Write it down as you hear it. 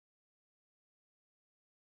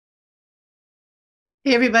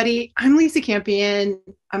Hey everybody, I'm Lisa Campion.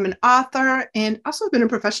 I'm an author and also been a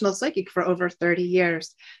professional psychic for over 30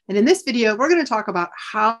 years. And in this video, we're going to talk about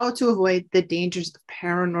how to avoid the dangers of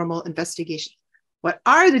paranormal investigation. What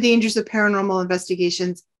are the dangers of paranormal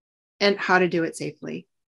investigations and how to do it safely?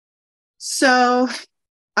 So,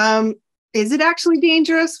 um, is it actually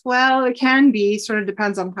dangerous? Well, it can be, sort of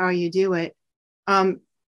depends on how you do it. Um,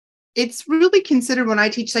 it's really considered when I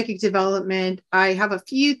teach psychic development. I have a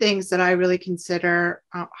few things that I really consider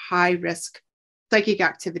high risk psychic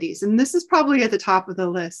activities, and this is probably at the top of the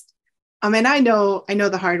list. And I know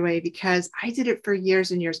the hard way because I did it for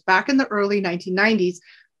years and years. Back in the early 1990s,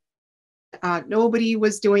 nobody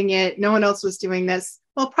was doing it. No one else was doing this.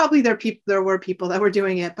 Well, probably there were people that were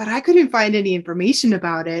doing it, but I couldn't find any information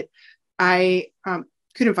about it. I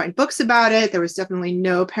couldn't find books about it. There was definitely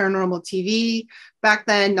no paranormal TV back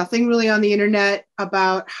then, nothing really on the internet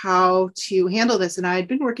about how to handle this. And I had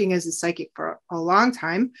been working as a psychic for a long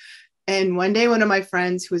time. And one day, one of my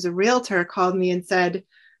friends who was a realtor called me and said,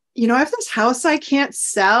 I have this house I can't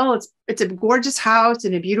sell. It's a gorgeous house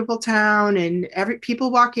in a beautiful town, and every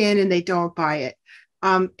people walk in and they don't buy it.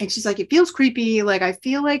 And she's like, it feels creepy. Like, I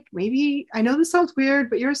feel like maybe I know this sounds weird,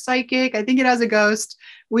 but you're a psychic. I think it has a ghost.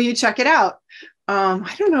 Will you check it out?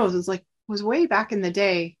 I don't know. It was way back in the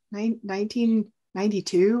day,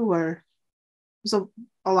 1992, or it was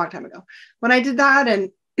a long time ago when I did that. And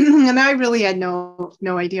and I really had no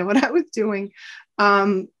idea what I was doing,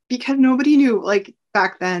 because nobody knew like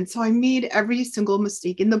back then. So I made every single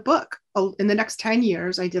mistake in the book. In the next 10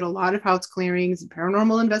 years, I did a lot of house clearings and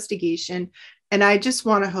paranormal investigation. And I just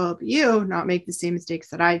want to help you not make the same mistakes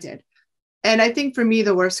that I did. And I think for me,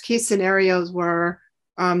 the worst case scenarios were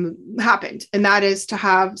happened, and that is to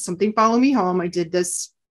have something follow me home. I did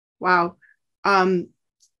this. Wow. Um,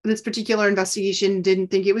 this particular investigation, didn't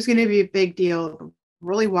think it was going to be a big deal,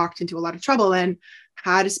 really walked into a lot of trouble and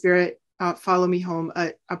had a spirit follow me home,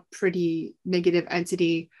 a pretty negative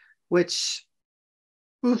entity, which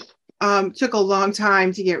took a long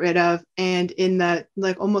time to get rid of. And in that,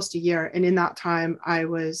 like almost a year. And in that time, I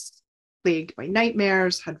was plagued by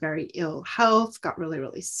nightmares, had very ill health, got really,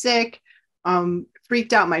 really sick,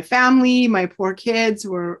 freaked out my family. My poor kids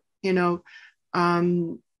were,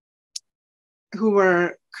 um, who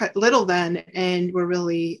were little then and were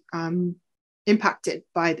really impacted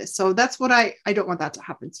by this. So that's what I don't want that to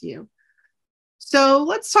happen to you. So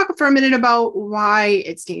let's talk for a minute about why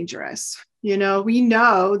it's dangerous. We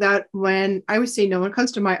know that when I would say no one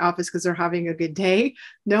comes to my office because they're having a good day,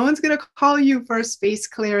 no one's going to call you for a space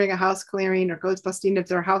clearing, a house clearing, or ghost busting if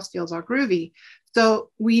their house feels all groovy. So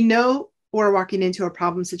we know we're walking into a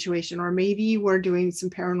problem situation, or maybe we're doing some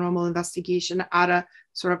paranormal investigation at a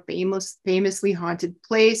sort of famously haunted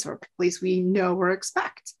place, or a place we know or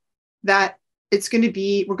expect that it's going to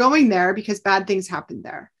be, we're going there because bad things happen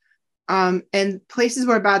there. And places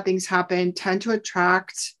where bad things happen tend to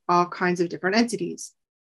attract all kinds of different entities.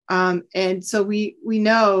 And so we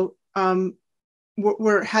know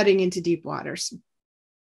we're heading into deep waters.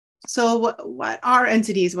 So what are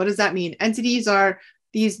entities? What does that mean? Entities are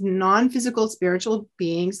these non-physical spiritual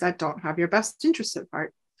beings that don't have your best interests at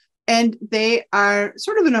heart. And they are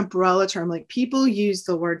sort of an umbrella term. Like, people use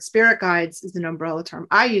the word spirit guides as an umbrella term.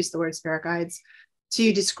 I use the word spirit guides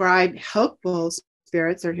to describe helpful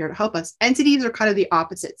spirits. Are here to help us. Entities are kind of the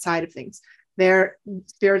opposite side of things. They're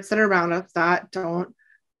spirits that are around us that don't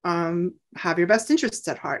have your best interests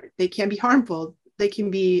at heart. They can be harmful. They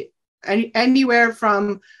can be anywhere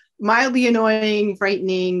from mildly annoying,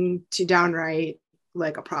 frightening, to downright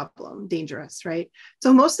like a problem, dangerous, right?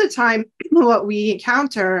 So most of the time, what we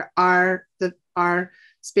encounter are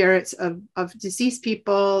spirits of deceased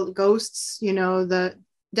people, ghosts, the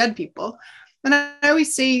dead people. And I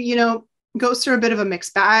always say, ghosts are a bit of a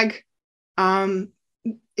mixed bag.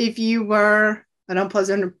 If you were an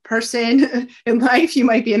unpleasant person in life, you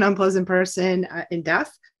might be an unpleasant person in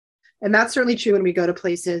death. And that's certainly true when we go to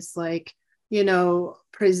places like,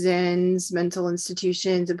 prisons, mental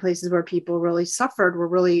institutions, and places where people really suffered, were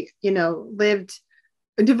really, lived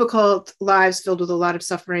difficult lives filled with a lot of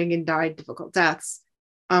suffering and died difficult deaths.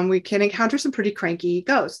 We can encounter some pretty cranky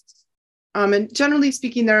ghosts. And generally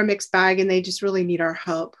speaking, they're a mixed bag and they just really need our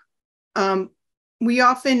help. I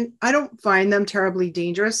don't find them terribly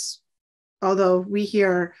dangerous, although we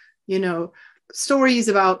hear, stories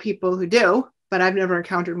about people who do, but I've never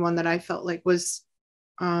encountered one that I felt like was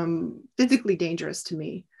physically dangerous to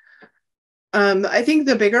me. I think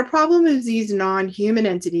the bigger problem is these non-human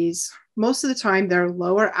entities. Most of the time, they're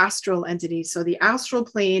lower astral entities. So the astral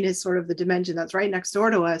plane is sort of the dimension that's right next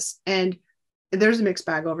door to us. And there's a mixed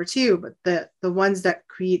bag over too, but the ones that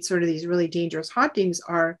create sort of these really dangerous hauntings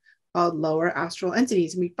are called lower astral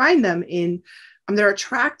entities. And we find them in, they're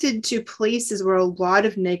attracted to places where a lot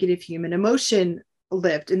of negative human emotion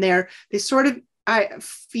lived. And they sort of, I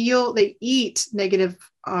feel they eat negative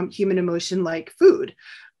human emotion like food.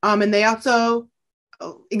 And they also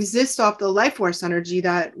exist off the life force energy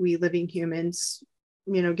that we living humans,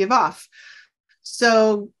 give off.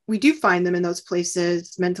 So we do find them in those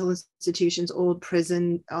places, mental institutions, old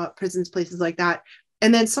prisons, places like that.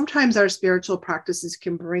 And then sometimes our spiritual practices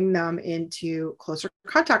can bring them into closer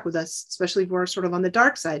contact with us, especially if we're sort of on the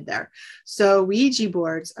dark side there. So Ouija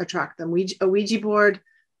boards attract them. A Ouija board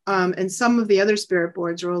and some of the other spirit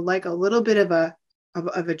boards are like a little bit of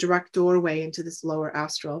a direct doorway into this lower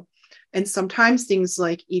astral. And sometimes things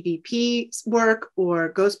like EVP work or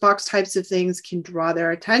ghost box types of things can draw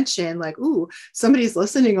their attention. Like, ooh, somebody's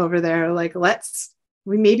listening over there. Like,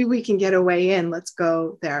 maybe we can get a way in. Let's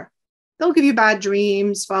go there. They'll give you bad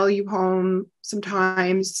dreams, follow you home,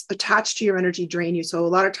 sometimes attach to your energy, drain you. So a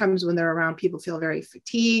lot of times when they're around, people feel very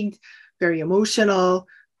fatigued, very emotional.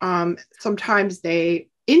 Sometimes they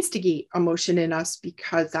instigate emotion in us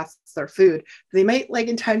because that's their food. They might like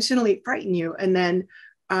intentionally frighten you, and then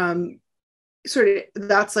sort of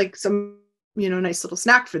that's like some nice little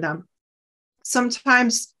snack for them.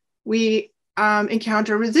 Sometimes we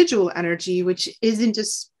encounter residual energy, which isn't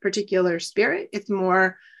just particular spirit. It's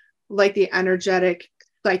more like the energetic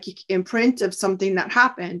psychic imprint of something that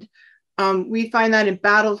happened. We find that in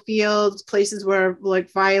battlefields, places where like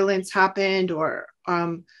violence happened, or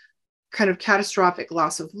kind of catastrophic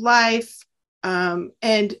loss of life.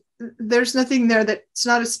 And there's nothing there it's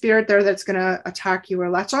not a spirit there that's going to attack you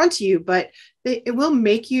or latch onto you, but it will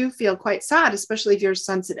make you feel quite sad, especially if you're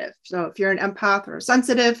sensitive. So if you're an empath or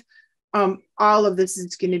sensitive, all of this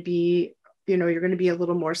is going to be, you're going to be a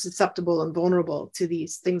little more susceptible and vulnerable to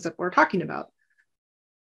these things that we're talking about.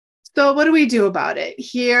 So what do we do about it?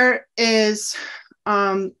 Here's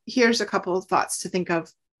a couple of thoughts to think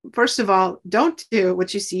of. First of all, don't do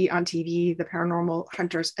what you see on TV, the paranormal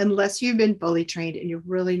hunters, unless you've been fully trained and you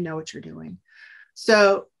really know what you're doing.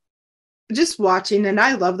 So just watching, and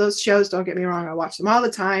I love those shows, don't get me wrong, I watch them all the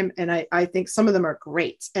time, and I think some of them are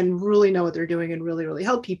great and really know what they're doing and really, really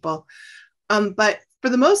help people. But for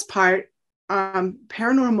the most part,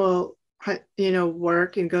 paranormal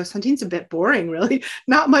work and ghost hunting is a bit boring, really.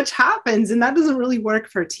 Not much happens, and that doesn't really work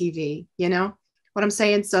for TV, what I'm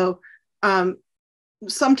saying? So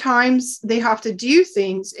sometimes they have to do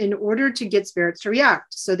things in order to get spirits to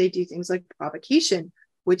react. So they do things like provocation,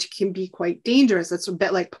 which can be quite dangerous. That's a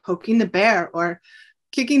bit like poking the bear or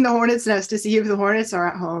kicking the hornet's nest to see if the hornets are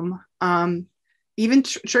at home. Even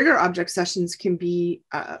trigger object sessions can be,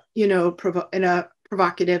 in a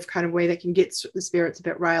provocative kind of way that can get the spirits a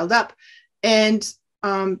bit riled up. And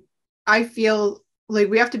I feel like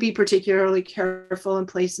we have to be particularly careful in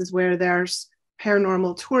places where there's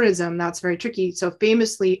paranormal tourism. That's very tricky. So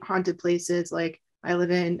famously haunted places like I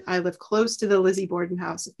live close to the Lizzie Borden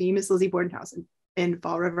house, a famous Lizzie Borden house in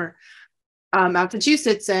Fall River,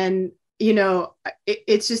 Massachusetts. And,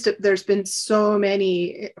 it's just, there's been so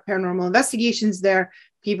many paranormal investigations there.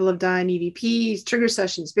 People have done EVPs, trigger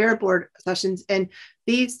sessions, spirit board sessions, and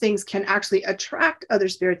these things can actually attract other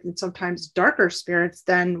spirits and sometimes darker spirits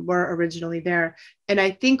than were originally there. And I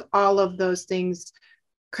think all of those things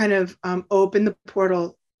kind of open the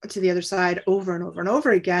portal to the other side over and over and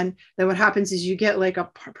over again. Then what happens is you get like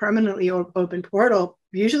a permanently open portal,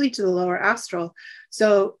 usually to the lower astral.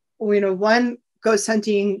 So, one ghost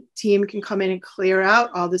hunting team can come in and clear out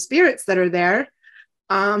all the spirits that are there.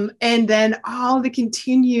 And then all the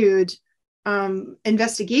continued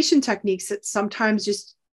investigation techniques that sometimes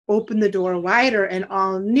just open the door wider and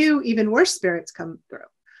all new, even worse spirits come through.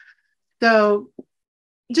 So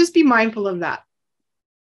just be mindful of that.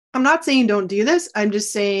 I'm not saying don't do this. I'm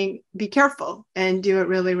just saying be careful and do it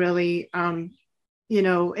really, really,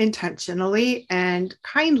 intentionally and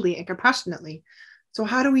kindly and compassionately. So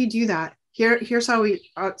how do we do that? Here's how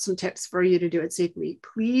some tips for you to do it safely.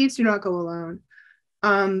 Please do not go alone.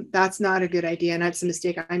 That's not a good idea. And that's a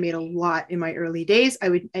mistake I made a lot in my early days.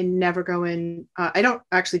 I never go in. I don't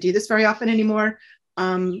actually do this very often anymore.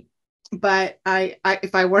 But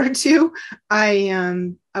if I were to,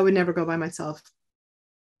 I would never go by myself.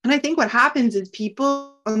 And I think what happens is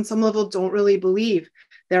people on some level don't really believe.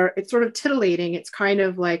 It's sort of titillating. It's kind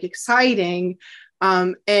of like exciting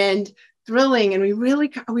and thrilling. And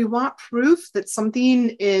we want proof that something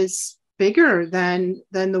is bigger than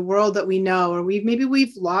the world that we know, or maybe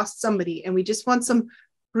we've lost somebody and we just want some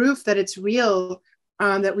proof that it's real,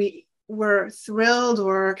 that we we're thrilled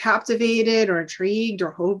or captivated or intrigued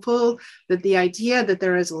or hopeful that the idea that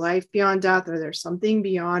there is a life beyond death, or there's something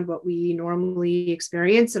beyond what we normally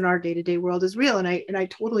experience in our day-to-day world, is real. And I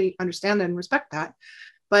totally understand and respect that.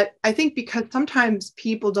 But I think because sometimes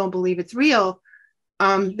people don't believe it's real,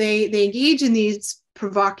 they engage in these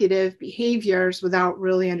provocative behaviors without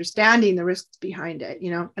really understanding the risks behind it,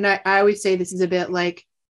 And I always say this is a bit like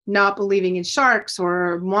not believing in sharks,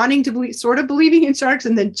 or wanting to believe, sort of believing in sharks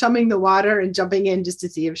and then chumming the water and jumping in just to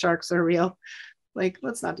see if sharks are real. Like,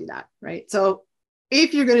 let's not do that, right? So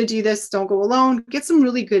if you're going to do this, don't go alone. Get some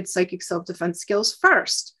really good psychic self-defense skills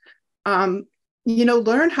first.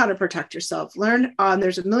 Learn how to protect yourself.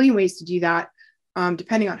 There's a million ways to do that.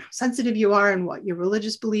 Depending on how sensitive you are and what your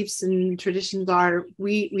religious beliefs and traditions are,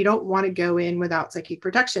 we don't want to go in without psychic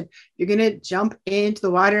protection. You're going to jump into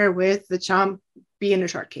the water with the chum, be in a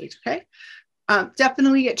shark cage, okay?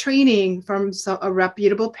 Definitely get training from a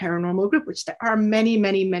reputable paranormal group, which there are many,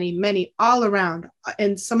 many, many, many all around.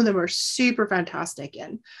 And some of them are super fantastic.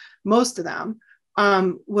 And most of them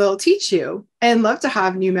will teach you and love to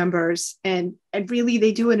have new members. And really,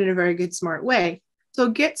 they do it in a very good, smart way. So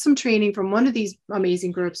get some training from one of these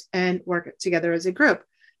amazing groups and work together as a group.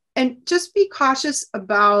 And just be cautious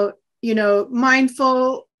about,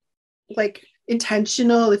 mindful, like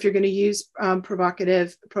intentional, if you're going to use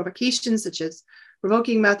provocations such as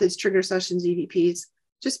provoking methods, trigger sessions, EVPs,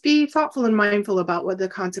 just be thoughtful and mindful about what the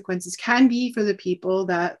consequences can be for the people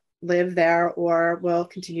that live there or will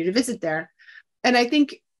continue to visit there. And I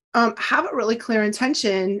think have a really clear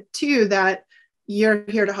intention too, that you're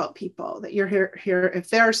here to help people, that you're here if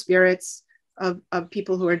there are spirits of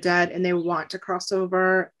people who are dead and they want to cross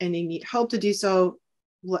over and they need help to do so,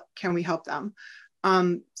 what can we help them?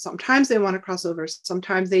 Sometimes they want to cross over,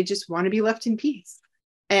 sometimes they just want to be left in peace.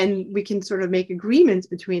 And we can sort of make agreements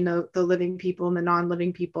between the living people and the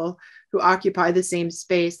non-living people who occupy the same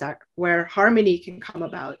space, where harmony can come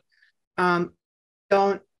about.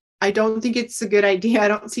 I don't think it's a good idea. I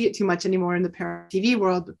don't see it too much anymore in the parent TV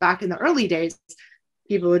world, but back in the early days,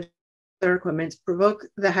 people would their equipment, provoke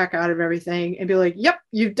the heck out of everything and be like, yep,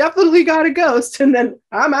 you've definitely got a ghost. And then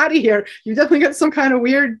I'm out of here. You definitely got some kind of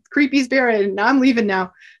weird, creepy spirit and I'm leaving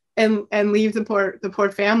now, and leave the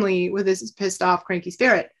poor family with this pissed off, cranky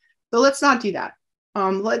spirit. So let's not do that.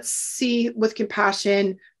 Let's see with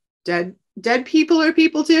compassion. Dead people are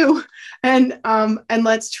people too. And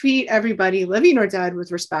let's treat everybody, living or dead,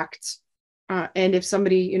 with respect. And if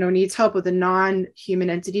somebody, needs help with the non-human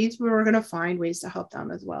entities, we're going to find ways to help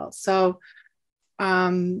them as well. So,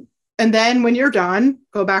 and then when you're done,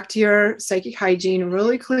 go back to your psychic hygiene,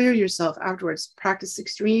 really clear yourself afterwards. Practice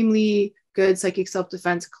extremely good psychic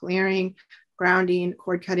self-defense, clearing, grounding,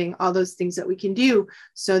 cord cutting, all those things that we can do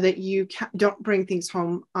so that you don't bring things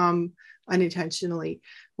home unintentionally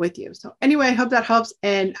with you. So anyway, I hope that helps.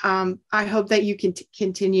 And I hope that you can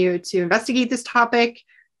continue to investigate this topic,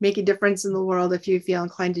 make a difference in the world. If you feel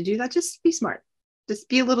inclined to do that, just be smart. Just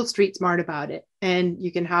be a little street smart about it, and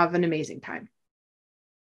you can have an amazing time.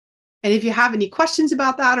 And if you have any questions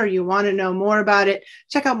about that, or you want to know more about it,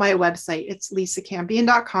 check out my website. It's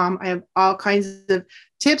lisacampion.com. I have all kinds of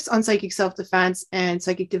tips on psychic self-defense and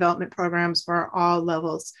psychic development programs for all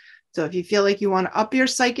levels. So if you feel like you want to up your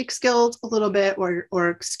psychic skills a little bit,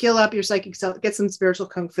 or skill up your psychic self, get some spiritual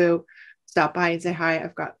kung fu, stop by and say hi.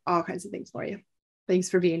 I've got all kinds of things for you. Thanks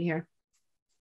for being here.